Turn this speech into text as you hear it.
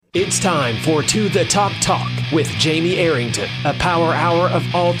It's time for To The Top Talk with Jamie Arrington, a power hour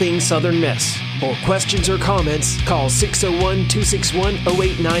of all things Southern Miss. For questions or comments, call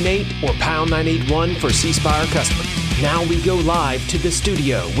 601-261-0898 or pound 981 for C Spire customers. Now we go live to the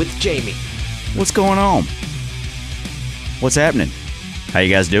studio with Jamie. What's going on? What's happening? How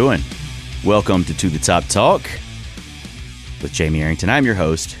you guys doing? Welcome to The Top Talk with Jamie Arrington. I'm your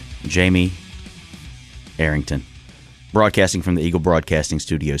host, Jamie Arrington. Broadcasting from the Eagle Broadcasting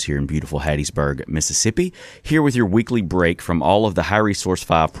Studios here in beautiful Hattiesburg, Mississippi, here with your weekly break from all of the High Resource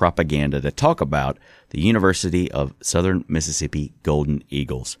 5 propaganda to talk about the University of Southern Mississippi Golden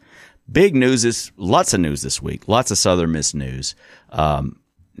Eagles. Big news, lots of news this week, lots of Southern Miss news.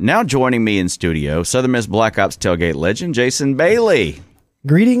 Now joining me in studio, Southern Miss Black Ops tailgate legend, Jason Bailey.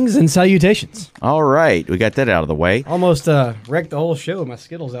 Greetings and salutations. All right, we got that out of the way. Almost wrecked the whole show with my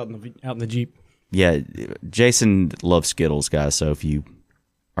Skittles out in the Jeep. Yeah, Jason loves Skittles, guys, so if you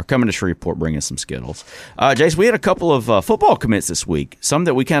are coming to Shreveport, bring us some Skittles. Jason, we had a couple of football commits this week, some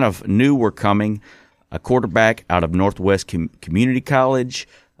that we kind of knew were coming. A quarterback out of Northwest Community College,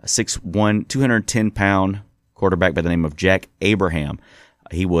 a 6'1", 210-pound quarterback by the name of Jack Abraham.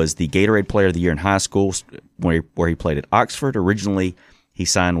 He was the Gatorade Player of the Year in high school where he played at Oxford. Originally, he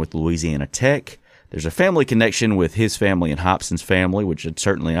signed with Louisiana Tech. There's a family connection with his family and Hobson's family, which had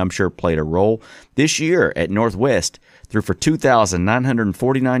certainly, I'm sure, played a role. This year at Northwest, threw for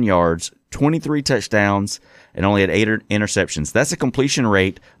 2,949 yards, 23 touchdowns, and only had 8 interceptions. That's a completion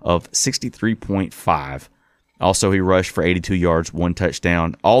rate of 63.5. Also, he rushed for 82 yards, 1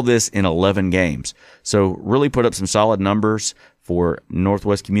 touchdown. All this in 11 games. So really put up some solid numbers for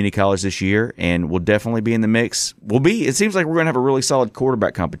Northwest Community College this year, and will definitely be in the mix. It seems like we're going to have a really solid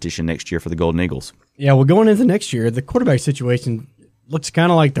quarterback competition next year for the Golden Eagles. Yeah, well, going into next year, the quarterback situation looks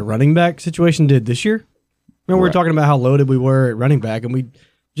kind of like the running back situation did this year. Remember, we were talking about how loaded we were at running back, and we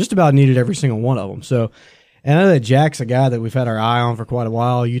just about needed every single one of them. So, and I know that Jack's a guy that we've had our eye on for quite a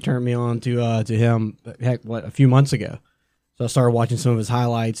while. You turned me on to him, a few months ago. So I started watching some of his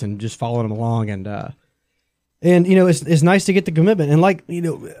highlights and just following him along, and you know, it's nice to get the commitment. And like, you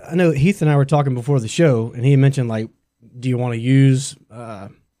know, I know Heath and I were talking before the show, and he mentioned, like, do you want to use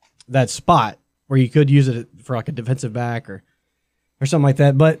that spot where you could use it for like a defensive back or something like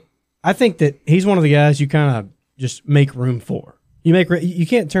that? But I think that he's one of the guys you kind of just make room for. You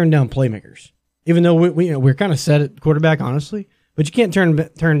can't turn down playmakers, even though we're kind of set at quarterback, honestly. But you can't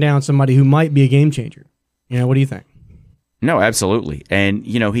turn down somebody who might be a game changer. You know, what do you think? No, absolutely. And,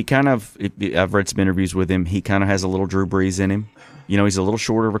 you know, he kind of, I've read some interviews with him, he kind of has a little Drew Brees in him. You know, he's a little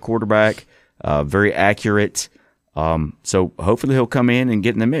shorter of a quarterback, very accurate. So hopefully he'll come in and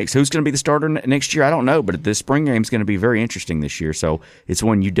get in the mix. Who's going to be the starter next year? I don't know, but the spring game is going to be very interesting this year. So it's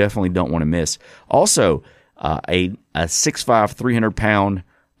one you definitely don't want to miss. Also, a 6'5", 300-pound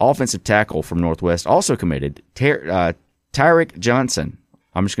offensive tackle from Northwest also committed, Tyrick Johnson.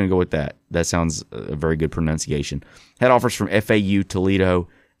 I'm just going to go with that. That sounds a very good pronunciation. Had offers from FAU, Toledo,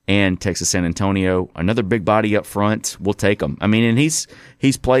 and Texas San Antonio. Another big body up front. We'll take him. I mean, and he's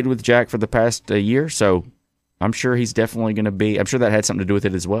played with Jack for the past year, so I'm sure he's definitely going to be. I'm sure that had something to do with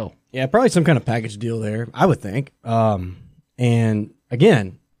it as well. Yeah, probably some kind of package deal there, I would think. And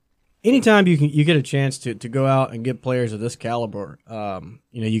again, anytime you get a chance to go out and get players of this caliber,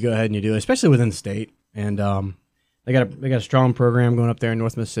 you know, you go ahead and you do it, especially within the state. And they got a strong program going up there in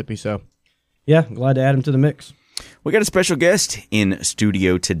North Mississippi. So, yeah, glad to add him to the mix. We got a special guest in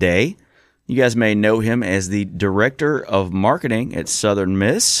studio today. You guys may know him as the Director of Marketing at Southern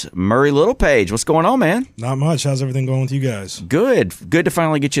Miss, Murray Littlepage. What's going on, man? Not much. How's everything going with you guys? Good. Good to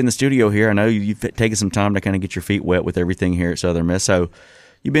finally get you in the studio here. I know you've taken some time to kind of get your feet wet with everything here at Southern Miss. So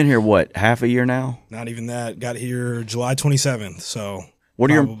you've been here, what, half a year now? Not even that. Got here July 27th, so what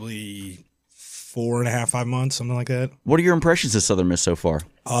are probably 4.5, 5 months, something like that. What are your impressions of Southern Miss so far?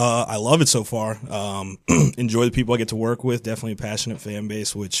 I love it so far. Enjoy the people I get to work with. Definitely a passionate fan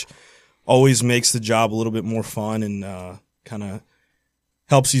base, which always makes the job a little bit more fun and kind of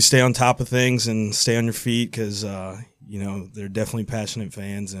helps you stay on top of things and stay on your feet because, you know, they're definitely passionate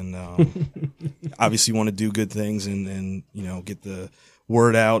fans and obviously want to do good things and, you know, get the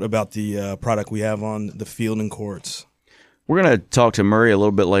word out about the product we have on the field and courts. We're going to talk to Murray a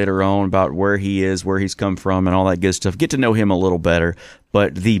little bit later on about where he is, where he's come from, and all that good stuff. Get to know him a little better.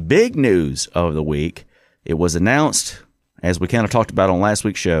 But the big news of the week, it was announced, as we kind of talked about on last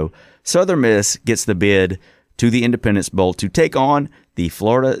week's show, Southern Miss gets the bid to the Independence Bowl to take on the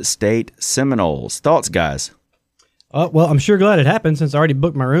Florida State Seminoles. Thoughts, guys? Well, I'm sure glad it happened since I already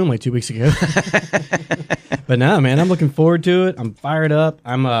booked my room like 2 weeks ago. But no, man, I'm looking forward to it. I'm fired up.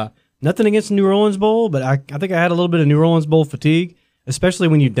 I'm nothing against the New Orleans Bowl, but I think I had a little bit of New Orleans Bowl fatigue. especially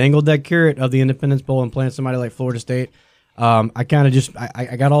when you dangled that carrot of the Independence Bowl and playing somebody like Florida State. I kind of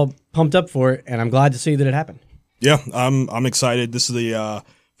I got all pumped up for it, and I'm glad to see that it happened. Yeah, I'm excited. This is the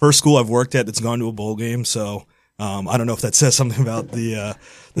first school I've worked at that's gone to a bowl game, so I don't know if that says something about the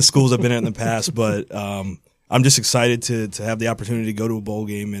schools I've been at in the past, but I'm just excited to have the opportunity to go to a bowl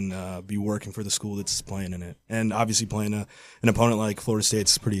game and be working for the school that's playing in it. And obviously playing an opponent like Florida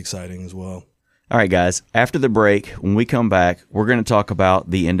State's pretty exciting as well. All right, guys, after the break, when we come back, we're going to talk about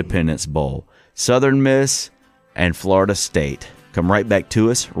the Independence Bowl. Southern Miss and Florida State. Come right back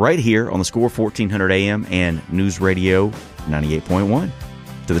to us right here on the Score 1400 AM and News Radio 98.1.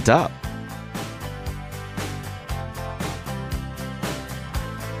 To the top.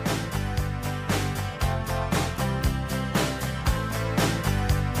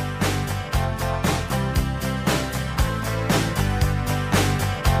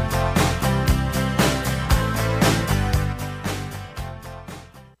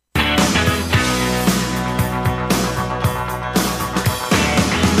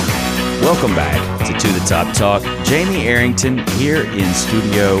 Welcome back to the Top Talk. Jamie Arrington here in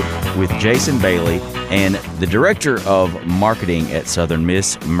studio with Jason Bailey and the Director of Marketing at Southern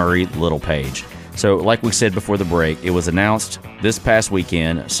Miss, Murray Littlepage. So like we said before the break, it was announced this past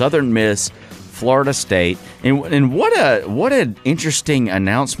weekend, Southern Miss, Florida State, and what an interesting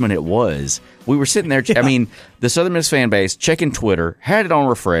announcement it was. We were sitting there, I mean, the Southern Miss fan base, checking Twitter, had it on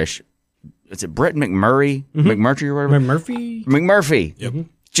refresh. Is it Brett McMurray? McMurtry or whatever? McMurphy. Yep.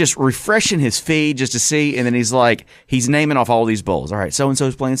 Just refreshing his feed just to see, and then he's naming off all these bowls. All right,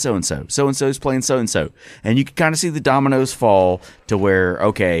 so-and-so's playing so-and-so. So-and-so's playing so-and-so. And you can kind of see the dominoes fall to where,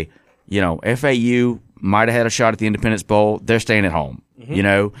 okay, FAU might have had a shot at the Independence Bowl. They're staying at home.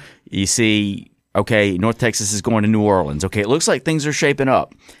 Mm-hmm. You see, okay, North Texas is going to New Orleans. Okay, it looks like things are shaping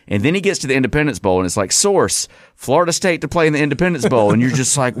up. And then he gets to the Independence Bowl, and it's like, source, Florida State to play in the Independence Bowl. And you're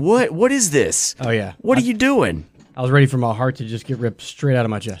just like, what is this? Oh, yeah. What are you doing? I was ready for my heart to just get ripped straight out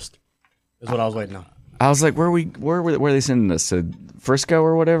of my chest. Is what I was waiting on. I was like, where are they sending us to Frisco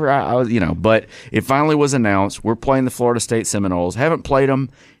or whatever? I was, but it finally was announced. We're playing the Florida State Seminoles. Haven't played them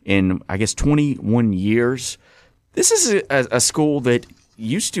in, I guess, 21 years. This is a school that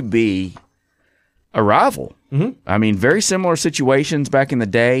used to be a rival. Mm-hmm. I mean, very similar situations back in the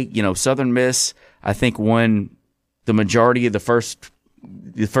day. Southern Miss, I think, won the majority of the first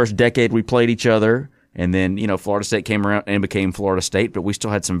decade we played each other. And then, Florida State came around and became Florida State, but we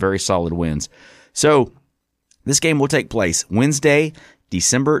still had some very solid wins. So this game will take place Wednesday,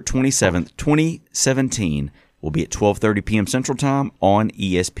 December 27th, 2017. Will be at 12:30 p.m. Central Time on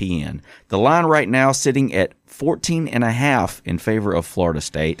ESPN. The line right now sitting at 14.5 in favor of Florida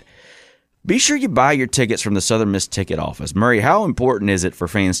State. Be sure you buy your tickets from the Southern Miss ticket office. Murray, how important is it for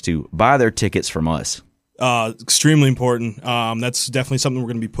fans to buy their tickets from us? Extremely important. That's definitely something we're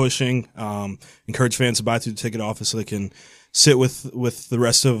going to be pushing. Encourage fans to buy through the ticket office so they can sit with the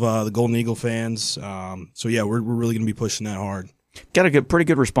rest of the Golden Eagle fans. So yeah, we're really going to be pushing that hard. Got a pretty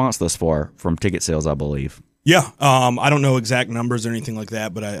good response thus far from ticket sales, I believe. Yeah, I don't know exact numbers or anything like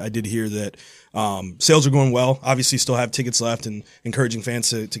that, but I did hear that sales are going well. Obviously, still have tickets left, and encouraging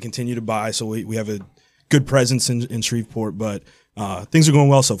fans to continue to buy. So we have a good presence in Shreveport, but things are going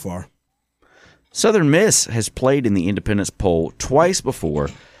well so far. Southern Miss has played in the Independence Bowl twice before.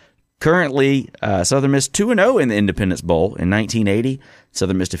 Currently, Southern Miss 2-0 in the Independence Bowl in 1980.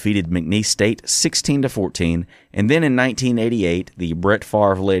 Southern Miss defeated McNeese State 16-14, and then in 1988, the Brett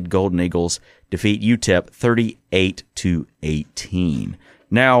Favre-led Golden Eagles defeat UTEP 38-18.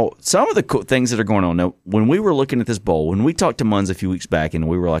 Now, some of the things that are going on. Now, when we were looking at this bowl, when we talked to Munz a few weeks back, and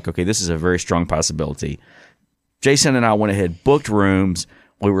we were like, okay, this is a very strong possibility. Jason and I went ahead, booked rooms.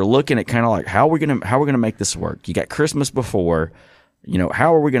 We were looking at kind of like how we're gonna make this work. You got Christmas before,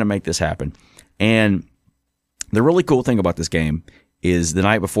 how are we gonna make this happen? And the really cool thing about this game is the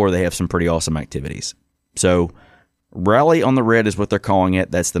night before they have some pretty awesome activities. So Rally on the Red is what they're calling it.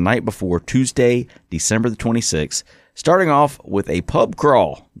 That's the night before, Tuesday, December the 26th. Starting off with a pub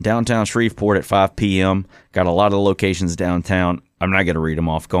crawl downtown Shreveport at 5 p.m. Got a lot of locations downtown. I'm not going to read them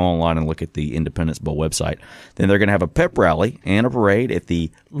off. Go online and look at the Independence Bowl website. Then they're going to have a pep rally and a parade at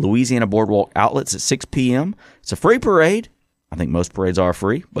the Louisiana Boardwalk Outlets at 6 p.m. It's a free parade. I think most parades are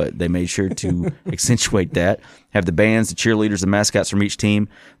free, but they made sure to accentuate that. Have the bands, the cheerleaders, the mascots from each team,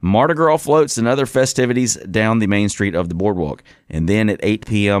 Mardi Gras floats, and other festivities down the main street of the boardwalk. And then at 8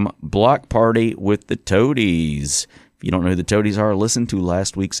 p.m., block party with the Toadies. If you don't know who the Toadies are, listen to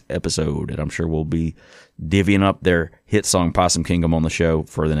last week's episode, and I'm sure we'll be divvying up their hit song Possum Kingdom on the show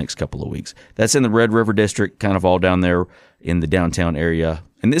for the next couple of weeks. That's in the Red River District, kind of all down there in the downtown area.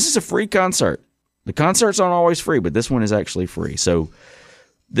 And this is a free concert. The concerts aren't always free, but this one is actually free. So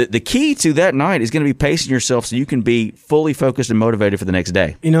the key to that night is going to be pacing yourself so you can be fully focused and motivated for the next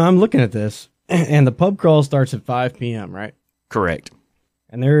day. I'm looking at this, and the pub crawl starts at 5 p.m., right? Correct.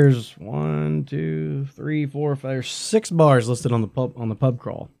 And there's 1, 2, 3, 4, 5, there's 6 bars listed on the pub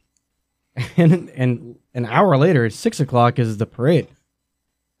crawl. And an hour later, at 6 o'clock, is the parade.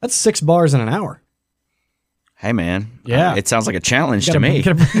 That's 6 bars in an hour. Hey, man. Yeah. It sounds like a challenge to me. You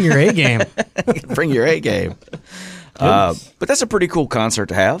got to bring your A game. Bring your A game. But that's a pretty cool concert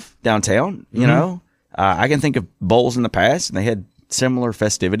to have downtown, you know. I can think of bowls in the past, and they had similar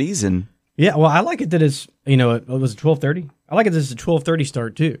festivities. And yeah, well, I like it that it's, it was 12:30. I like it that it's a 12:30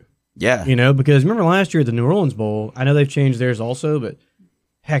 start, too. yeah. Because remember last year at the New Orleans Bowl, I know they've changed theirs also, but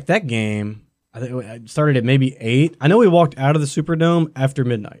heck, that game, I think it started at maybe 8. I know we walked out of the Superdome after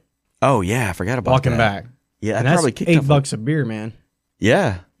midnight. Oh, yeah. I forgot about Walking that. back. Yeah, And I that's probably kicked off. $8 a beer, man.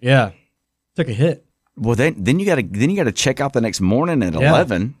 Yeah. Yeah. Took a hit. Well, then you got to check out the next morning at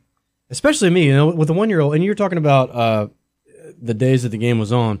 11. Especially me, with a 1-year-old, and you're talking about the days that the game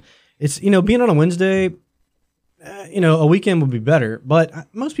was on. It's, being on a Wednesday, a weekend would be better,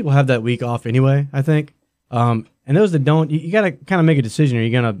 but most people have that week off anyway, I think. And those that don't, you got to kind of make a decision. Are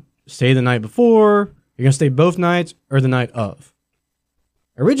you going to stay the night before? You're going to stay both nights or the night of?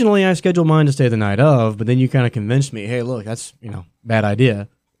 Originally, I scheduled mine to stay the night of, but then you kind of convinced me, hey, look, that's, bad idea,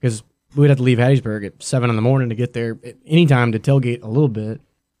 because we'd have to leave Hattiesburg at 7 in the morning to get there at any time to tailgate a little bit.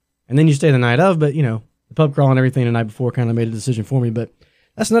 And then you stay the night of, but, the pub crawl and everything the night before kind of made a decision for me. But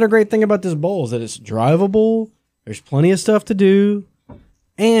that's another great thing about this bowl is that it's drivable. There's plenty of stuff to do.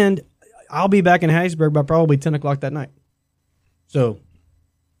 And I'll be back in Hattiesburg by probably 10 o'clock that night. So,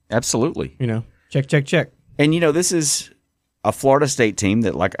 Absolutely. check. And, this is a Florida State team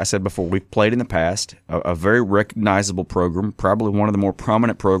that, like I said before, we've played in the past, a very recognizable program, probably one of the more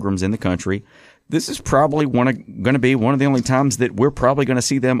prominent programs in the country. This is probably going to be one of the only times that we're probably going to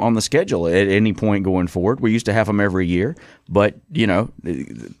see them on the schedule at any point going forward. We used to have them every year, but,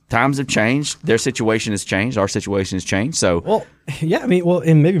 times have changed. Their situation has changed. Our situation has changed. So, Well, yeah,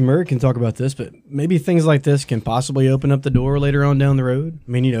 and maybe Murray can talk about this, but maybe things like this can possibly open up the door later on down the road.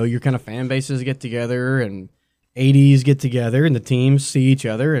 Your kind of fan bases get together and 80s get together and the teams see each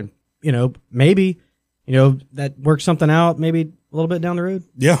other and, maybe, that works something out maybe a little bit down the road.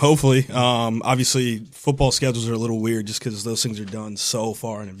 Yeah, hopefully. Obviously, football schedules are a little weird just because those things are done so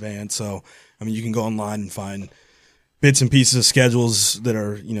far in advance. So, you can go online and find bits and pieces of schedules that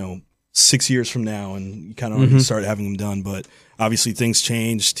are, 6 years from now, and you kind of already start having them done. But obviously, things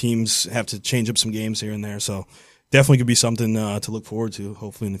change. Teams have to change up some games here and there. So, definitely could be something to look forward to,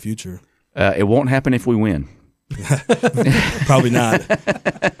 hopefully, in the future. it won't happen if we win. Probably not.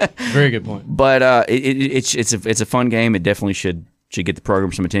 Very good point. But it's a fun game. It definitely should get the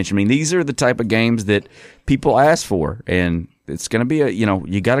program some attention. These are the type of games that people ask for, and it's going to be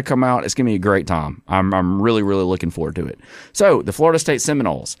you got to come out. It's going to be a great time. I'm really, really looking forward to it. So the Florida State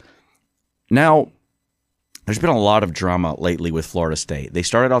Seminoles. Now, there's been a lot of drama lately with Florida State. They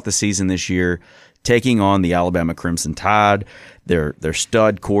started off the season this year taking on the Alabama Crimson Tide. Their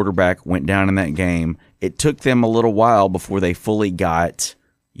stud quarterback went down in that game. It took them a little while before they fully got,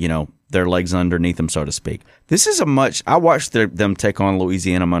 their legs underneath them, so to speak. I watched them take on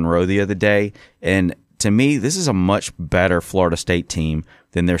Louisiana Monroe the other day, and to me, this is a much better Florida State team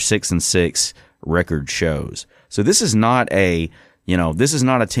than their 6-6 record shows. So this is not a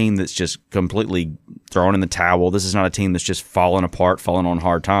team that's just completely thrown in the towel. This is not a team that's just falling apart, falling on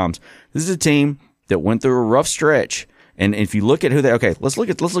hard times. This is a team that went through a rough stretch. And if you look at let's look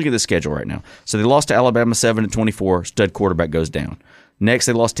at the schedule right now. So they lost to Alabama 7-24. Stud quarterback goes down. Next,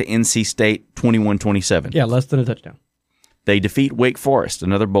 they lost to NC State 21-27. Yeah, less than a touchdown. They defeat Wake Forest,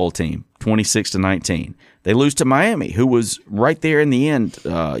 another bowl team, 26-19. They lose to Miami, who was right there in the end,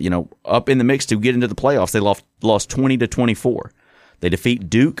 up in the mix to get into the playoffs. They lost 20-24. They defeat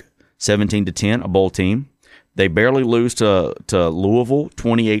Duke 17-10, a bowl team. They barely lose to Louisville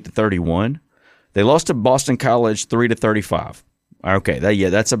 28-31. They lost to Boston College 3-35. Okay,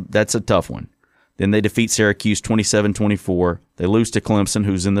 that's a tough one. Then they defeat Syracuse 27-24. They lose to Clemson,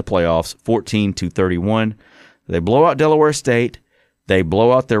 who's in the playoffs, 14-31. They blow out Delaware State. They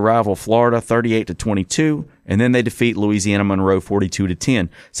blow out their rival Florida 38-22, and then they defeat Louisiana Monroe 42-10.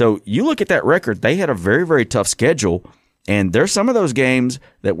 So you look at that record; they had a very, very tough schedule, and there's some of those games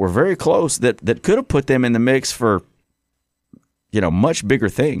that were very close that could have put them in the mix for much bigger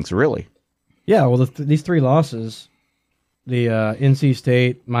things, really. Yeah, well, these 3 losses, the NC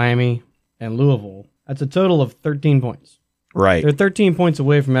State, Miami, and Louisville, that's a total of 13 points. Right. They're 13 points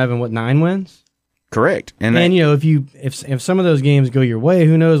away from having, 9 wins? Correct. And if some of those games go your way,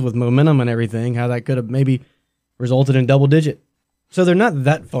 who knows with momentum and everything, how that could have maybe resulted in double digit. So they're not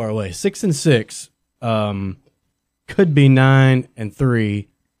that far away. 6-6 could be 9-3,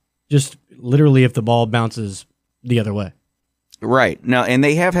 just literally if the ball bounces the other way. Right. Now, and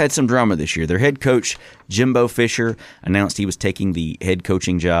they have had some drama this year. Their head coach, Jimbo Fisher, announced he was taking the head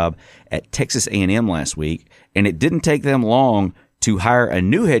coaching job at Texas A&M last week, and it didn't take them long to hire a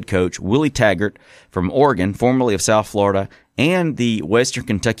new head coach, Willie Taggart, from Oregon, formerly of South Florida, and the Western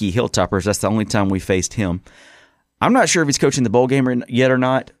Kentucky Hilltoppers. That's the only time we faced him. I'm not sure if he's coaching the bowl game yet or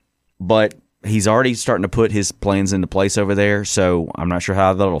not, but he's already starting to put his plans into place over there, so I'm not sure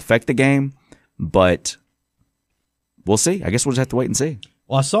how that'll affect the game, but we'll see. I guess we'll just have to wait and see.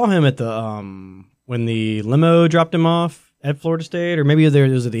 Well, I saw him at the when the limo dropped him off at Florida State, or maybe it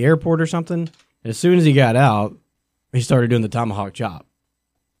was at the airport or something. As soon as he got out, he started doing the tomahawk chop.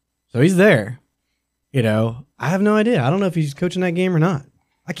 So he's there. I have no idea. I don't know if he's coaching that game or not.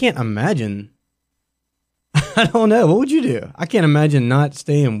 I can't imagine. I don't know. What would you do? I can't imagine not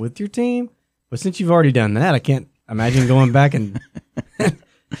staying with your team. But since you've already done that, I can't imagine going back and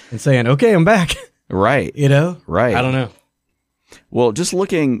and saying, okay, I'm back. Right. Right. I don't know. Well, just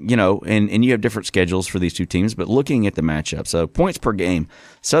looking, and you have different schedules for these two teams, but looking at the matchup. So points per game,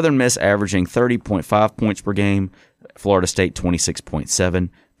 Southern Miss averaging 30.5 points per game, Florida State 26.7.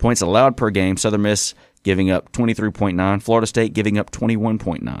 Points allowed per game, Southern Miss giving up 23.9, Florida State giving up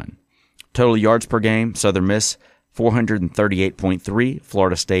 21.9. Total yards per game, Southern Miss 438.3,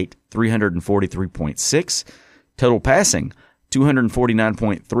 Florida State 343.6. Total passing,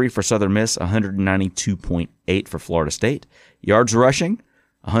 249.3 for Southern Miss, 192.8 for Florida State. Yards rushing,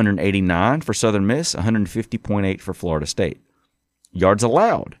 189 for Southern Miss, 150.8 for Florida State. Yards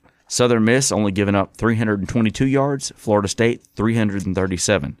allowed, Southern Miss only giving up 322 yards, Florida State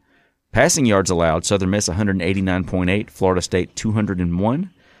 337. Passing yards allowed, Southern Miss 189.8, Florida State 201.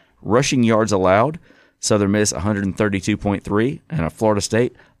 Rushing yards allowed, Southern Miss 132.3, and Florida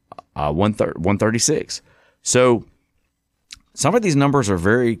State 136. So some of these numbers are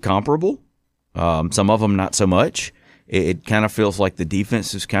very comparable. Some of them not so much. It kind of feels like the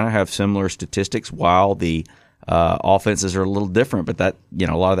defenses kind of have similar statistics while the offenses are a little different, but that,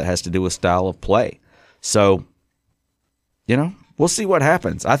 a lot of that has to do with style of play. So, we'll see what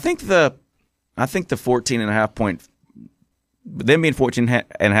happens. I think the 14.5 point, them being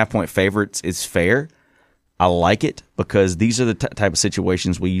 14.5 point favorites is fair. I like it because these are the type of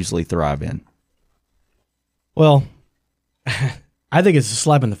situations we usually thrive in. Well, I think it's a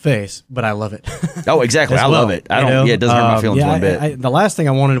slap in the face, but I love it. Oh, exactly. I love it. It doesn't hurt my feelings one bit. The last thing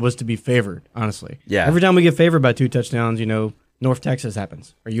I wanted was to be favored, honestly. Yeah. Every time we get favored by 2 touchdowns, North Texas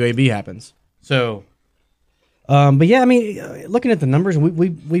happens or UAB happens. So, but yeah, looking at the numbers,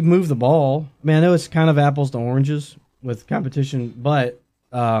 we move the ball. I know it's kind of apples to oranges with competition, but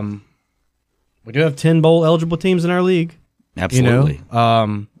we do have 10 bowl eligible teams in our league. Absolutely.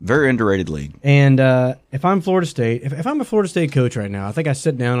 Very underrated league. And if I'm Florida State, if I'm a Florida State coach right now, I think I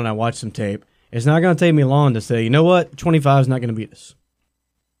sit down and I watch some tape. It's not going to take me long to say, 25 is not going to beat us.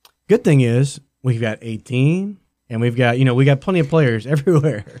 Good thing is we've got 18, and we've got we got plenty of players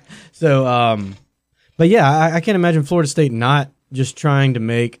everywhere. So, but yeah, I can't imagine Florida State not just trying to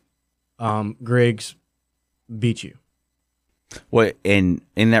make Griggs beat you. Well, in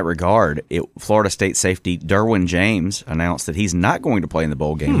that regard, Florida State safety Derwin James announced that he's not going to play in the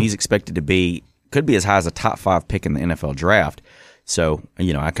bowl game. He's expected to could be as high as a top 5 pick in the NFL draft. So,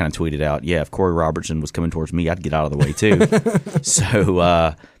 I kind of tweeted out, if Corey Robertson was coming towards me, I'd get out of the way too.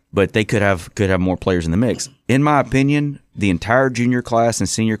 So, but they could have more players in the mix. In my opinion, the entire junior class and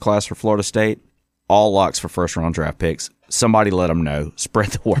senior class for Florida State, all locks for first-round draft picks. Somebody let them know. Spread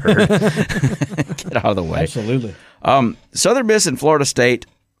the word. Get out of the way. Absolutely. Southern Miss and Florida State.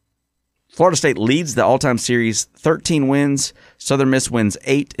 Florida State leads the all-time series, 13 wins. Southern Miss wins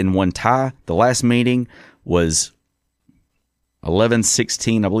 8 and 1 tie. The last meeting was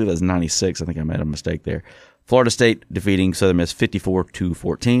 11-16. I believe that was 96. I think I made a mistake there. Florida State defeating Southern Miss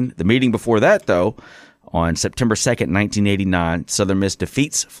 54-14. The meeting before that, though, on September 2nd, 1989, Southern Miss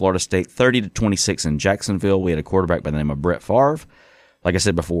defeats Florida State 30-26 in Jacksonville. We had a quarterback by the name of Brett Favre. Like I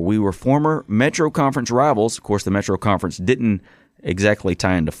said before, we were former Metro Conference rivals. Of course, the Metro Conference didn't exactly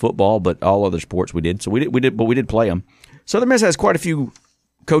tie into football, but all other sports we did. So we did play them. Southern Miss has quite a few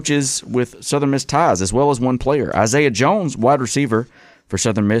coaches with Southern Miss ties, as well as one player. Isaiah Jones, wide receiver for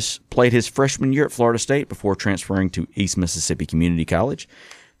Southern Miss, played his freshman year at Florida State before transferring to East Mississippi Community College.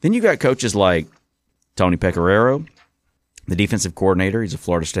 Then you got coaches like Tony Pecoraro, the defensive coordinator. He's a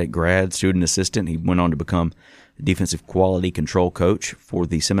Florida State grad, student assistant. He went on to become defensive quality control coach for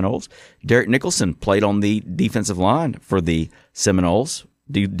the Seminoles. Derek Nicholson played on the defensive line for the Seminoles,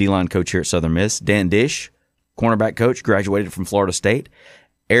 D-line coach here at Southern Miss. Dan Dish, cornerback coach, graduated from Florida State.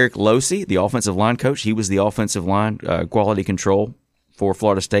 Eric Losey, the offensive line coach, he was the offensive line quality control for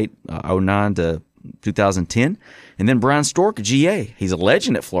Florida State 09 to 2010. And then Brian Stork, GA. He's a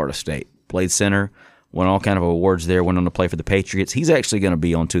legend at Florida State. Played center, won all kind of awards there, went on to play for the Patriots. He's actually going to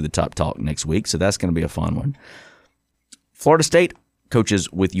be on To the Top Talk next week, so that's going to be a fun one. Florida State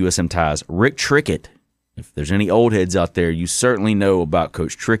coaches with USM ties. Rick Trickett. If there's any old heads out there, you certainly know about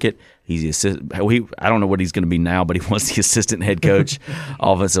Coach Trickett. He's the assistant. I don't know what he's going to be now, but he was the assistant head coach,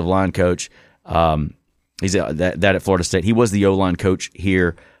 offensive line coach. He's that at Florida State. He was the O-line coach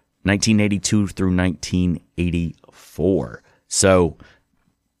here, 1982 through 1984. So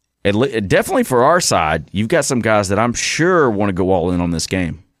definitely for our side, you've got some guys that I'm sure want to go all in on this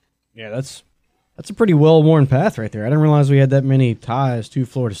game. Yeah, that's a pretty well-worn path right there. I didn't realize we had that many ties to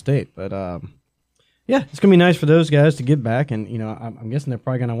Florida State, but yeah, it's gonna be nice for those guys to get back, and I'm guessing they're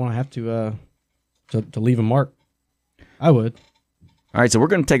probably gonna want to have to leave a mark. I would. All right, so we're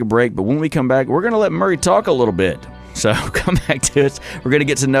going to take a break, but when we come back, we're going to let Murray talk a little bit. So come back to us. We're going to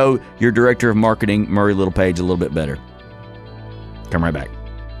get to know your director of marketing, Murray Littlepage, a little bit better. Come right back.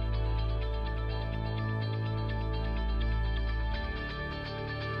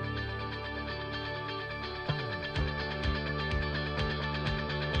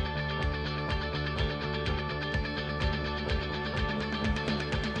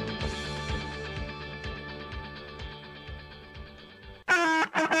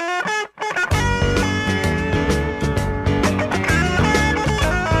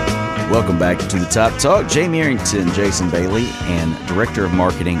 Welcome back to the Top Talk. Jamie Arrington, Jason Bailey, and Director of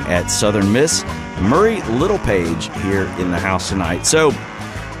Marketing at Southern Miss, Murray Littlepage, here in the house tonight. So,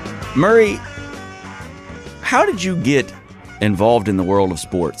 Murray, how did you get involved in the world of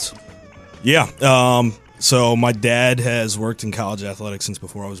sports? Yeah, so my dad has worked in college athletics since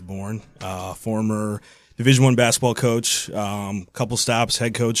before I was born. Former Division I basketball coach, couple stops,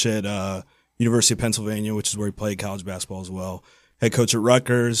 head coach at University of Pennsylvania, which is where he played college basketball as well. Head coach at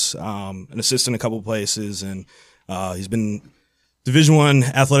Rutgers, an assistant a couple places, and he's been Division I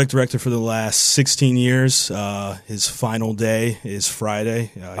athletic director for the last 16 years. His final day is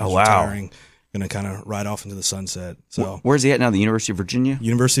Friday. He's retiring, going to kind of ride off into the sunset. So, where's he at now? The University of Virginia.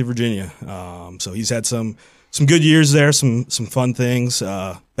 University of Virginia. So he's had some good years there, some fun things.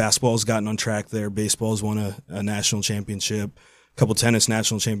 Basketball's gotten on track there. Baseball's won a national championship, a couple tennis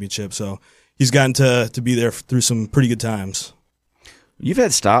national championships. So he's gotten to be there through some pretty good times. You've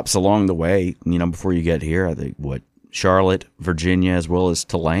had stops along the way, before you get here. I think, Charlotte, Virginia, as well as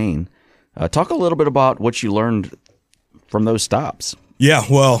Tulane. Talk a little bit about what you learned from those stops. Yeah,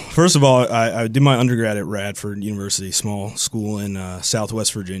 well, first of all, I did my undergrad at Radford University, small school in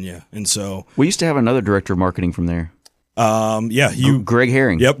Southwest Virginia. And so we used to have another director of marketing from there. Greg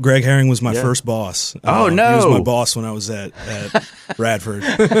Herring. Yep, Greg Herring was my first boss. Oh, no. He was my boss when I was at Radford.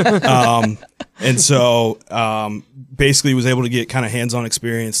 And so basically was able to get kind of hands-on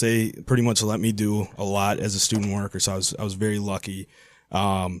experience. They pretty much let me do a lot as a student worker, so I was very lucky.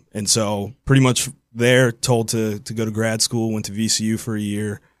 And so pretty much there, told to go to grad school, went to VCU for a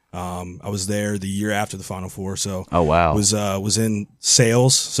year. I was there the year after the Final Four, so oh wow, was in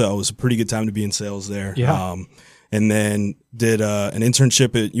sales, so it was a pretty good time to be in sales there. Yeah. And then did an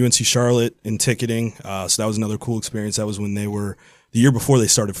internship at UNC Charlotte in ticketing. So that was another cool experience. That was when they were the year before they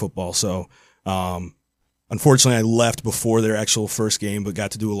started football. So unfortunately, I left before their actual first game, but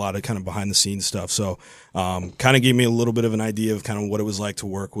got to do a lot of kind of behind the scenes stuff. So kind of gave me a little bit of an idea of kind of what it was like to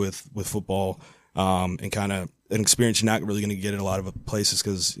work with football, and kind of an experience you're not really going to get at a lot of places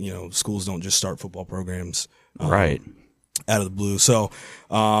because schools don't just start football programs right out of the blue. So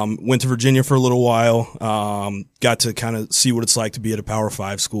went to Virginia for a little while, got to kind of see what it's like to be at a Power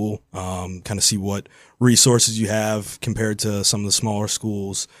 5 school, kind of see what resources you have compared to some of the smaller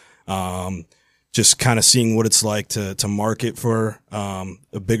schools, just kind of seeing what it's like to market for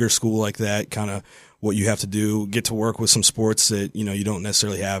a bigger school like that, kind of what you have to do, get to work with some sports that you don't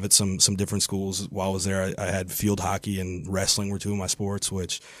necessarily have at some different schools. While I was there, I had field hockey and wrestling were two of my sports,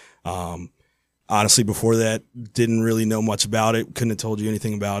 which honestly, before that, didn't really know much about it. Couldn't have told you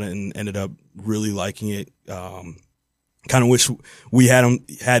anything about it, and ended up really liking it. Kind of wish we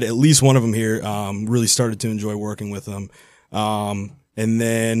had at least one of them here. Really started to enjoy working with them. And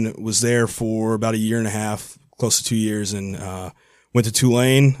then was there for about a year and a half, close to 2 years, and went to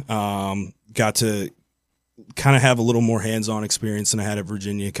Tulane. Got to kind of have a little more hands-on experience than I had at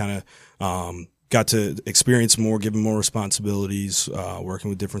Virginia. Kind of got to experience more, given more responsibilities, working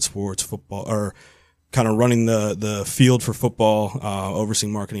with different sports, football or kind of running the field for football,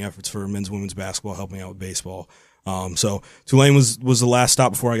 overseeing marketing efforts for men's and women's basketball, helping out with baseball. So Tulane was the last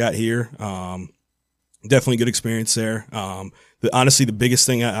stop before I got here. Definitely good experience there. Honestly, the biggest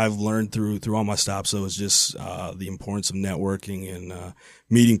thing I've learned through all my stops though is just the importance of networking and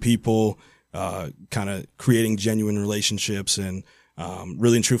meeting people, kind of creating genuine relationships, and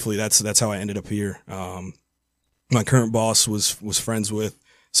really and truthfully, that's how I ended up here. My current boss was friends with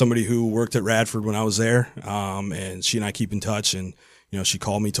somebody who worked at Radford when I was there, and she and I keep in touch. And she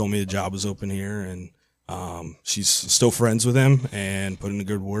called me, told me the job was open here, and she's still friends with him and put in a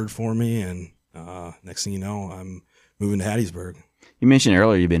good word for me. And next thing you know, I'm moving to Hattiesburg. You mentioned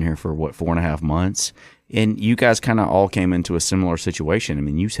earlier you've been here for, 4.5 months, and you guys kind of all came into a similar situation. I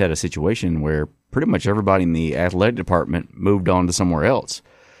mean, you had a situation where pretty much everybody in the athletic department moved on to somewhere else.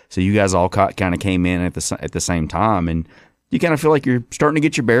 So you guys all kind of came in at the same time, and you kind of feel like you're starting to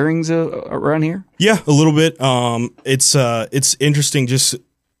get your bearings around here? Yeah, a little bit. It's interesting. Just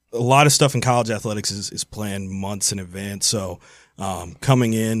a lot of stuff in college athletics is planned months in advance. So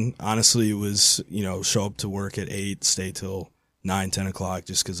coming in, honestly, it was, show up to work at 8, stay till 9, 10 o'clock,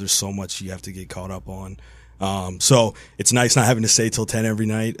 just because there's so much you have to get caught up on. So it's nice not having to stay till 10 every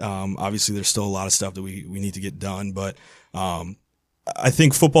night. Obviously, there's still a lot of stuff that we need to get done, but I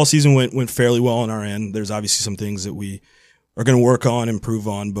think football season went fairly well on our end. There's obviously some things that we are going to work on, improve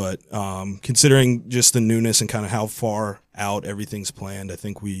on, but considering just the newness and kind of how far out everything's planned, I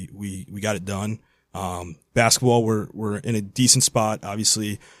think we got it done. Basketball, we're in a decent spot,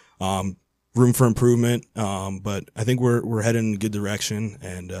 obviously. Room for improvement, but I think we're heading in a good direction,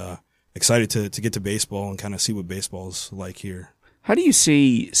 and excited to get to baseball and kind of see what baseball's like here. How do you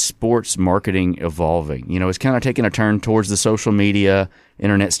see sports marketing evolving? It's kind of taking a turn towards the social media,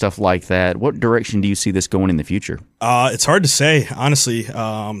 internet, stuff like that. What direction do you see this going in the future? It's hard to say, honestly.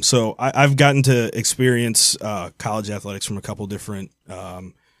 So I've gotten to experience college athletics from a couple different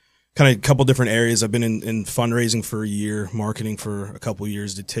areas. I've been in fundraising for a year, marketing for a couple of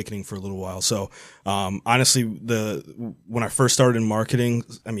years, did ticketing for a little while. So honestly, when I first started in marketing,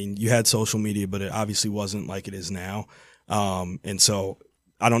 I mean, you had social media, but it obviously wasn't like it is now. And so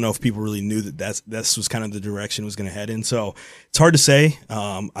I don't know if people really knew that this was kind of the direction it was going to head in. So it's hard to say.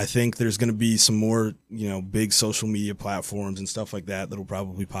 I think there's going to be some more, big social media platforms and stuff like that that'll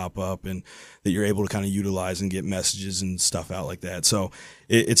probably pop up, and that you're able to kind of utilize and get messages and stuff out like that. So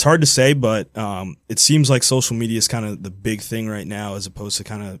it's hard to say, but it seems like social media is kind of the big thing right now, as opposed to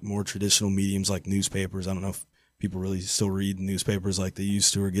kind of more traditional mediums like newspapers. I don't know if people really still read newspapers like they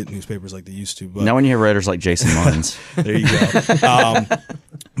used to, or get newspapers like they used to. But now when you hear writers like Jason Munns. There you go.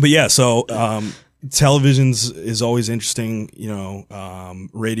 But yeah, so television's is always interesting,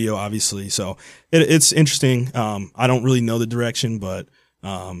 radio obviously. So it's interesting. I don't really know the direction, but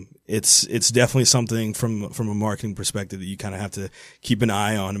it's definitely something from a marketing perspective that you kind of have to keep an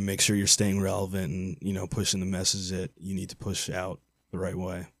eye on and make sure you're staying relevant and pushing the message that you need to push out the right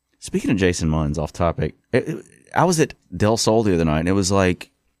way. Speaking of Jason Munns, off topic, I was at Del Sol the other night, and it was like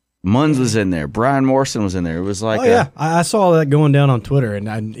Munns was in there, Brian Morrison was in there. It was like, I saw that going down on Twitter, and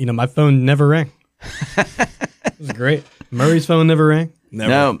my phone never rang. It was great. Murray's phone never rang.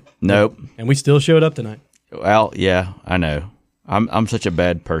 Never. Nope. And we still showed up tonight. Well, yeah, I know. I'm such a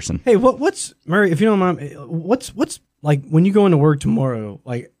bad person. Hey, what's Murray? If you don't mind, what's like when you go into work tomorrow?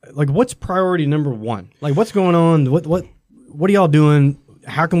 Like what's priority number one? Like what's going on? What are y'all doing?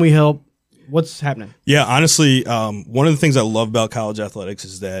 How can we help? What's happening? Yeah, honestly, one of the things I love about college athletics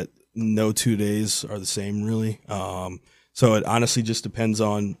is that no 2 days are the same, really. So it honestly just depends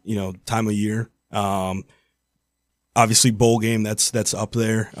on, time of year. Obviously bowl game, that's up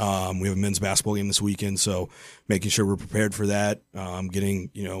there. We have a men's basketball game this weekend, so making sure we're prepared for that, getting,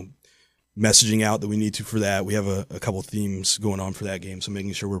 messaging out that we need to for that. We have a couple themes going on for that game, so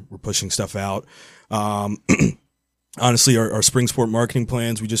making sure we're pushing stuff out. Honestly, our spring sport marketing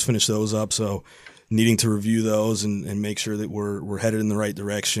plans, we just finished those up, so needing to review those and make sure that we're headed in the right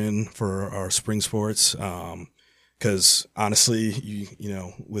direction for our spring sports. Because honestly,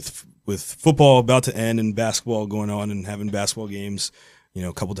 with football about to end and basketball going on and having basketball games,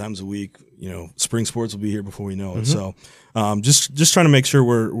 a couple times a week, spring sports will be here before we know it. So, just trying to make sure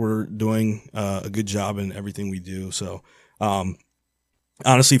we're doing a good job in everything we do. So,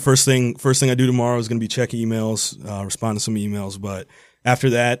 honestly, first thing I do tomorrow is going to be check emails, respond to some emails. But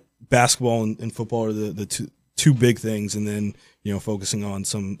after that, basketball and football are the two big things, and then focusing on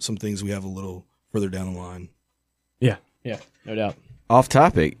some things we have a little further down the line. Yeah, no doubt. Off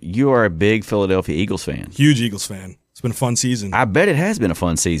topic, you are a big Philadelphia Eagles fan. Huge Eagles fan. it's been a fun season. I bet it has been a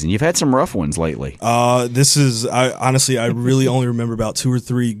fun season. You've had some rough ones lately. I really only remember about 2 or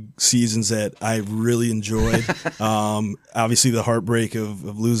 3 seasons that I really enjoyed. Obviously the heartbreak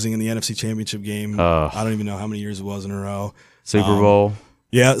of losing in the NFC Championship game. I don't even know how many years it was in a row. Super Bowl.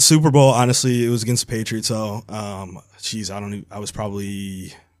 Yeah, Super Bowl. Honestly, it was against the Patriots. So, I was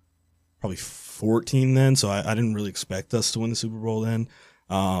probably 14 then, so I didn't really expect us to win the Super Bowl then.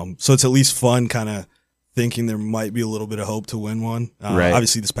 So it's at least fun, kind of thinking there might be a little bit of hope to win one. Right.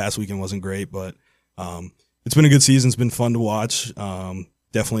 Obviously, this past weekend wasn't great, but it's been a good season. It's been fun to watch.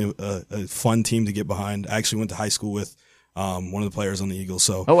 Definitely a fun team to get behind. I actually went to high school with one of the players on the Eagles,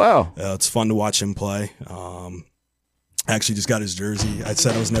 so Oh, wow. it's fun to watch him play. I actually just got his jersey. I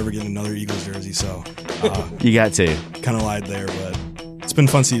said I was never getting another Eagles jersey, so You got to. kind of lied there, but it's been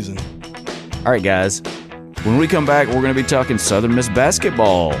a fun season. All right, guys. When we come back, we're going to be talking Southern Miss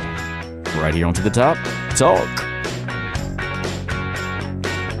basketball right here on To the Top Talk.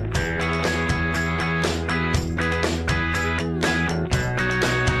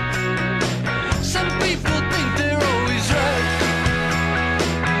 Some people think they're always right.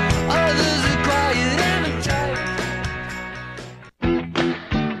 Others are quiet and uptight.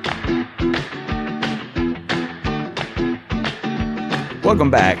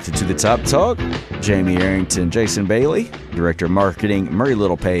 Welcome back to the Top Talk. Jamie Arrington, Jason Bailey, Director of Marketing, Murray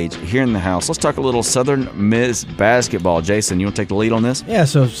Littlepage here in the house. Let's talk a little Southern Miss basketball. Jason, you want to take the lead on this? Yeah,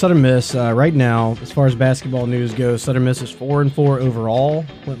 so Southern Miss, right now, as far as basketball news goes, Southern Miss is 4-4 overall.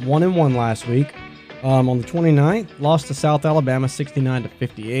 Went 1-1 last week. On the 29th, lost to South Alabama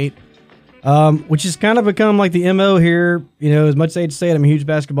 69-58, which has kind of become like the MO here. You know, as much as I hate to say it, I'm a huge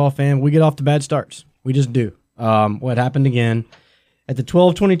basketball fan. We get off to bad starts. We just do. What happened again? At the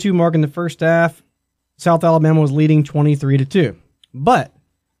 12:22 mark in the first half, South Alabama was leading 23-2. But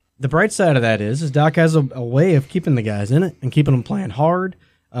the bright side of that is Doc has a way of keeping the guys in it and keeping them playing hard,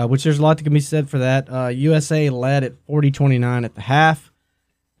 which there's a lot that can be said for that. USA led at 40-29 at the half.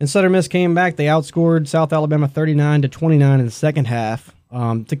 And Southern Miss came back. They outscored South Alabama 39-29 in the second half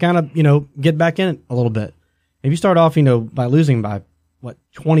to kind of, get back in it a little bit. If you start off, by losing by,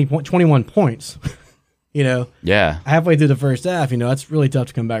 21 points, Yeah. halfway through the first half, that's really tough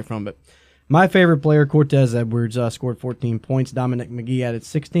to come back from. But my favorite player, Cortez Edwards, scored 14 points. Dominic McGee added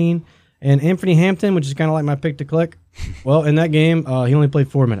 16. And Anthony Hampton, which is kind of like my pick to click, well, in that game, he only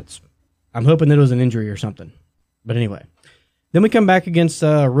played 4 minutes. I'm hoping that it was an injury or something. But anyway. Then we come back against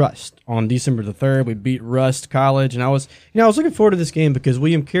Rust on December the 3rd. We beat Rust College. And I was looking forward to this game because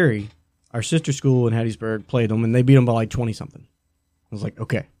William Carey, our sister school in Hattiesburg, played them, and they beat them by 20-something. I was like,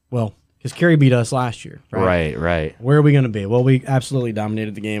 okay, well, because Carey beat us last year. Right. Where are we going to be? Well, we absolutely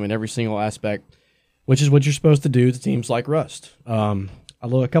dominated the game in every single aspect, which is what you're supposed to do to teams like Rust. A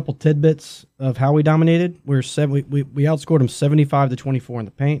couple tidbits of how we dominated. We outscored them 75-24 in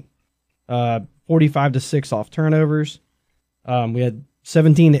the paint, 45-6 off turnovers. We had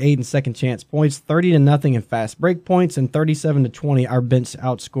 17-8 in second chance points, 30-0 in fast break points, and 37-20. Our bench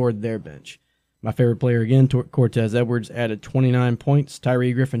outscored their bench. My favorite player again, Cortez Edwards, added 29 points.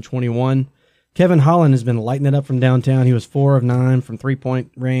 Tyree Griffin, 21. Kevin Holland has been lighting it up from downtown. He was 4 of 9 from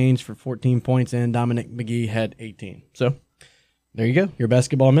 3-point range for 14 points, and Dominic McGee had 18. So there you go, your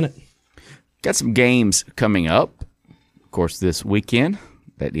basketball minute. Got some games coming up, of course, this weekend.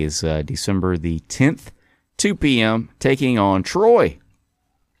 That is December the 10th, 2 p.m., taking on Troy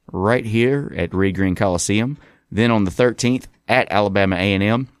right here at Reed Green Coliseum. Then on the 13th at Alabama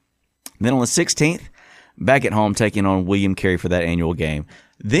A&M. Then on the 16th, back at home, taking on William Carey for that annual game.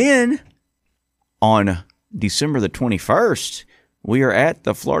 Then on December the 21st, we are at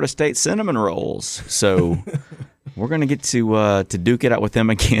the Florida State Cinnamon Rolls. So we're going to get to duke it out with them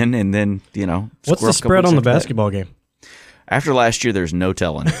again, and then, What's the spread on the basketball game? After last year, there's no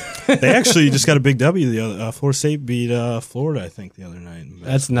telling. They actually just got a big W. The other Florida State beat Florida, I think, the other night.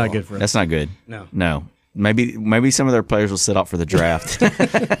 That's not good for us. That's not good. No. Maybe some of their players will sit out for the draft.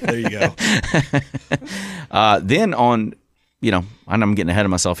 There you go. Then on, I'm getting ahead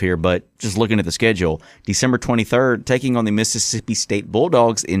of myself here, but just looking at the schedule, December 23rd, taking on the Mississippi State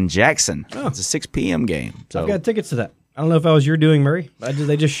Bulldogs in Jackson. Oh. It's a 6 p.m. game. So I've got tickets to that. I don't know if that was your doing, Murray.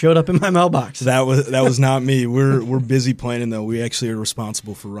 They just showed up in my mailbox. That was not me. We're busy planning though. We actually are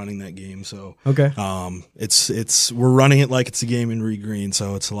responsible for running that game. So okay, we're running it like it's a game in Reed Green.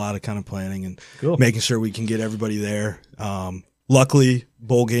 So it's a lot of kind of planning and making sure we can get everybody there. Luckily,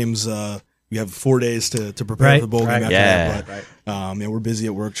 bowl games. We have 4 days to prepare for the bowl game after that. But we're busy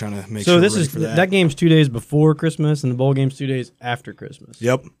at work trying to make sure we're ready for that. That game's 2 days before Christmas, and the bowl game's 2 days after Christmas.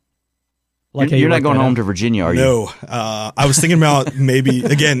 Yep. You're not going home to Virginia, are you? No. I was thinking about maybe,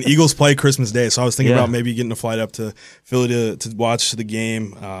 again, Eagles play Christmas Day, so I was thinking about maybe getting a flight up to Philly to watch the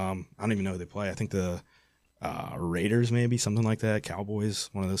game. I don't even know who they play. I think the Raiders, maybe, something like that. Cowboys,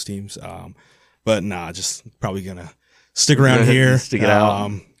 one of those teams. But nah, just probably going to stick around here. Stick it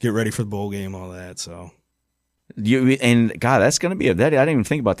out. Get ready for the bowl game, all that. So, God, that's going to be I didn't even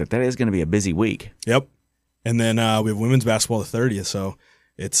think about that. That is going to be a busy week. Yep. And then we have women's basketball the 30th. So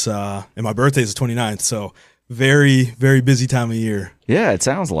it's and my birthday is the 29th. So very, very busy time of year. Yeah, it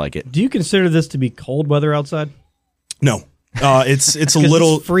sounds like it. Do you consider this to be cold weather outside? No. It's a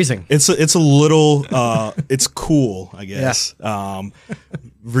little it's freezing. It's a little it's cool, I guess. Yeah.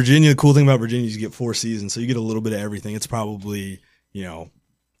 Virginia, the cool thing about Virginia is you get 4 seasons, so you get a little bit of everything. It's probably,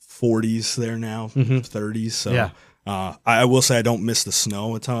 40s there now, 30s. So yeah. I will say I don't miss the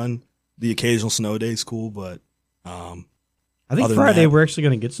snow a ton. The occasional snow day is cool, but I think Friday we're actually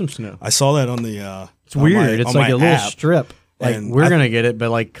going to get some snow. I saw that on the it's weird. It's like a little strip. Like and we're going to get it,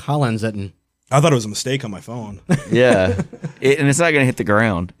 but like Collins didn't. I thought it was a mistake on my phone. Yeah. And it's not going to hit the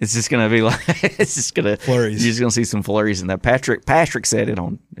ground. It's just going to be like, it's just going to, flurries. You're just going to see some flurries. And that Patrick said it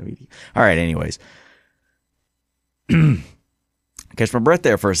on video. All right, anyways. Catch my breath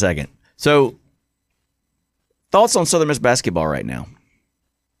there for a second. So, thoughts on Southern Miss basketball right now?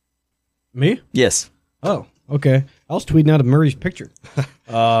 Me? Yes. Oh, okay. I was tweeting out of Murray's picture.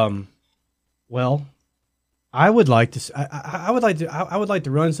 Well, I would like to. I would like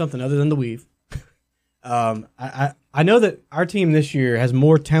to run something other than the weave. I know that our team this year has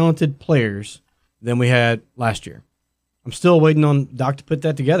more talented players than we had last year. I'm still waiting on Doc to put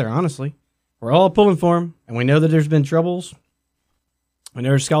that together, honestly. We're all pulling for him, and we know that there's been troubles, and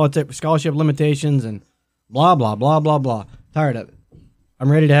there's scholarship limitations, and blah, blah, blah, blah, blah. Tired of it.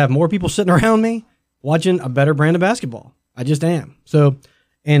 I'm ready to have more people sitting around me watching a better brand of basketball. I just am. So,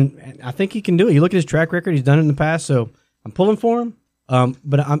 and I think he can do it. You look at his track record; he's done it in the past. So I'm pulling for him.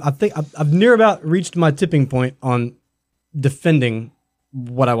 But I think I've near about reached my tipping point on defending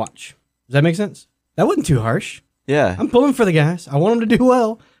what I watch. Does that make sense? That wasn't too harsh. Yeah. I'm pulling for the guys. I want them to do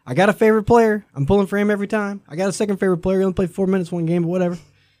well. I got a favorite player. I'm pulling for him every time. I got a second favorite player. He only played 4 minutes one game, but whatever.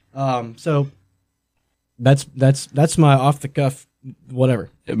 So that's my off the cuff whatever.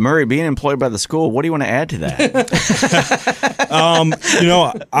 Murray, being employed by the school, what do you want to add to that?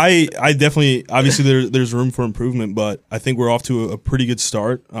 I definitely, obviously there's room for improvement, but I think we're off to a pretty good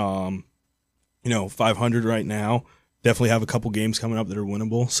start. 500 right now. Definitely have a couple games coming up that are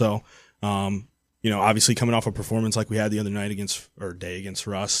winnable. So, obviously coming off a performance like we had the other night against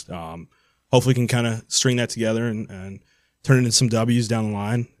Rust, hopefully can kind of string that together and turn it into some W's down the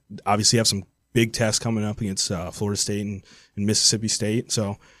line. Obviously have some big tests coming up against Florida State and Mississippi State.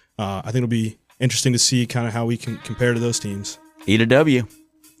 So I think it'll be interesting to see kind of how we can compare to those teams. Eat a W.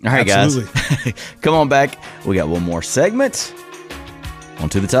 All right, Absolutely. guys. Come on back. We got one more segment. On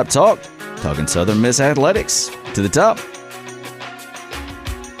To the Top Talk. Talking Southern Miss Athletics. To the top.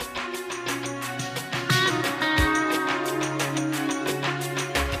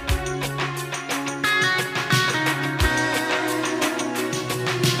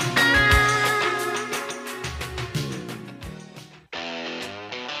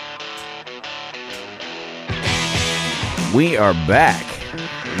 We are back.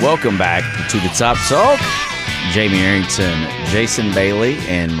 Welcome back to the Top Talk. Jamie Arrington, Jason Bailey,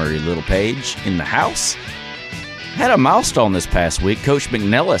 and Murray Littlepage in the house. Had a milestone this past week. Coach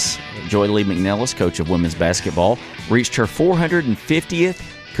McNellis, Joy Lee McNellis, coach of women's basketball, reached her 450th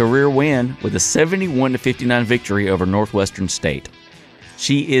career win with a 71-59 victory over Northwestern State.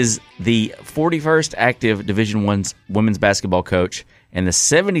 She is the 41st active Division I women's basketball coach and the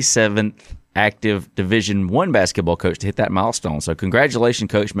 77th active Division I basketball coach to hit that milestone. So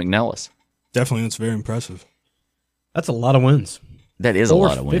congratulations, Coach McNellis. Definitely, that's very impressive. That's a lot of wins. That is a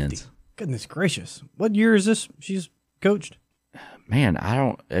lot of wins. Goodness gracious. What year is this she's coached? Man,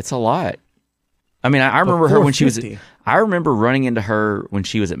 it's a lot. I mean, I remember her when she was, I remember running into her when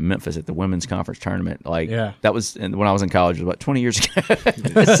she was at Memphis at the women's conference tournament. That was when I was in college, it was about 20 years ago.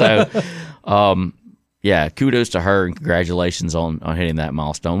 So, yeah, kudos to her and congratulations on hitting that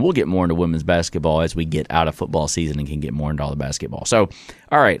milestone. We'll get more into women's basketball as we get out of football season and can get more into all the basketball. So,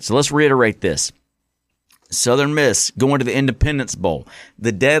 all right, so let's reiterate this. Southern Miss going to the Independence Bowl.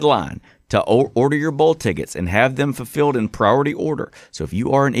 The deadline to order your bowl tickets and have them fulfilled in priority order. So if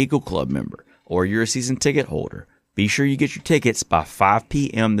you are an Eagle Club member or you're a season ticket holder, be sure you get your tickets by 5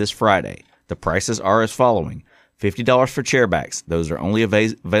 p.m. this Friday. The prices are as following. $50 for chairbacks. Those are only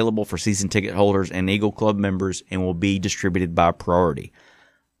available for season ticket holders and Eagle Club members and will be distributed by priority.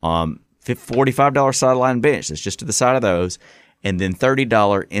 $45 sideline bench. That's just to the side of those. and then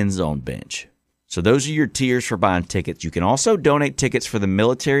 $30 end zone bench. So those are your tiers for buying tickets. You can also donate tickets for the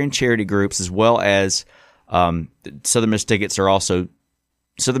military and charity groups, as well as Southern Miss student tickets are also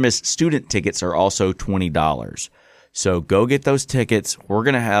 $20. So go get those tickets. We're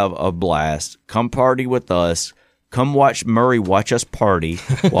going to have a blast. Come party with us. Come watch Murray watch us party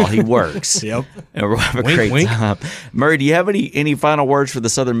while he works. Yep. And we'll have a Wink, great wink. time. Murray, do you have any final words for the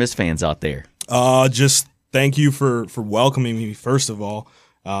Southern Miss fans out there? Just thank you for welcoming me, first of all.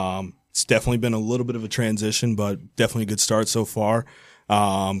 It's definitely been a little bit of a transition, but definitely a good start so far.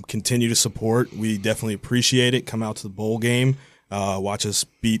 Continue to support. We definitely appreciate it. Come out to the bowl game. Watch us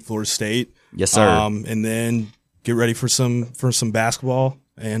beat Florida State. Yes, sir. And then get ready for some basketball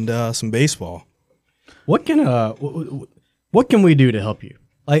and some baseball. What can we do to help you?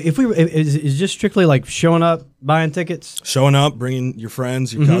 Like, if is just strictly like showing up, buying tickets? Showing up, bringing your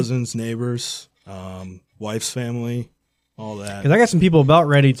friends, your cousins, neighbors, wife's family, all that. Because I got some people about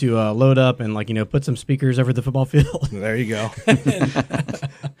ready to load up and put some speakers over the football field. There you go.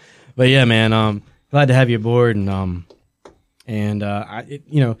 But yeah, man, glad to have you aboard, and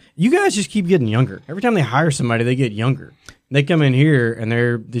you guys just keep getting younger. Every time they hire somebody, they get younger. They come in here and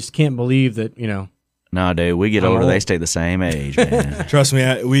they just can't believe that No, dude, we get older, they stay the same age, man. Trust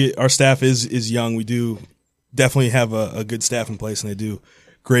me, our staff is young. We do definitely have a good staff in place, and they do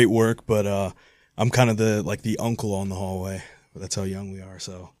great work. But I'm kind of the uncle on the hallway. That's how young we are.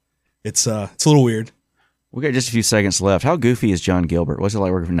 So it's a little weird. We got just a few seconds left. How goofy is John Gilbert? What's it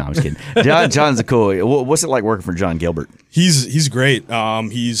like working for? No, I'm just kidding. John's a cool. What's it like working for John Gilbert? He's great.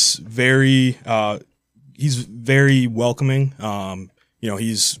 He's very welcoming.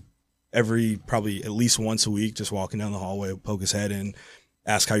 He's probably at least once a week, just walking down the hallway, poke his head in,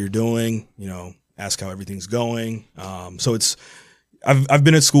 ask how you're doing, ask how everything's going. So I've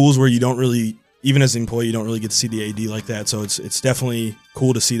been at schools where you don't really, even as an employee, you don't really get to see the AD like that. So it's definitely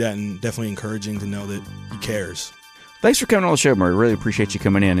cool to see that, and definitely encouraging to know that he cares. Thanks for coming on the show, Murray. Really appreciate you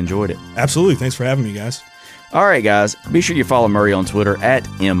coming in. Enjoyed it. Absolutely. Thanks for having me, guys. All right, guys. Be sure you follow Murray on Twitter at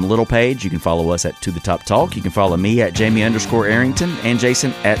MLittlepage. You can follow us at To The Top Talk. You can follow me at Jamie_Arrington and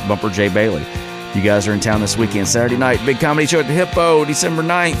Jason at Bumper J. Bailey. You guys are in town this weekend, Saturday night. Big comedy show at the Hippo, December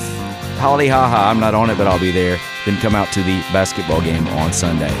 9th. Holiday Ha-Ha. I'm not on it, but I'll be there. Then come out to the basketball game on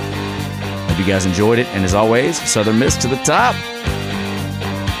Sunday. Hope you guys enjoyed it. And as always, Southern Miss to the top.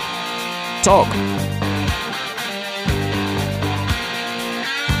 Talk.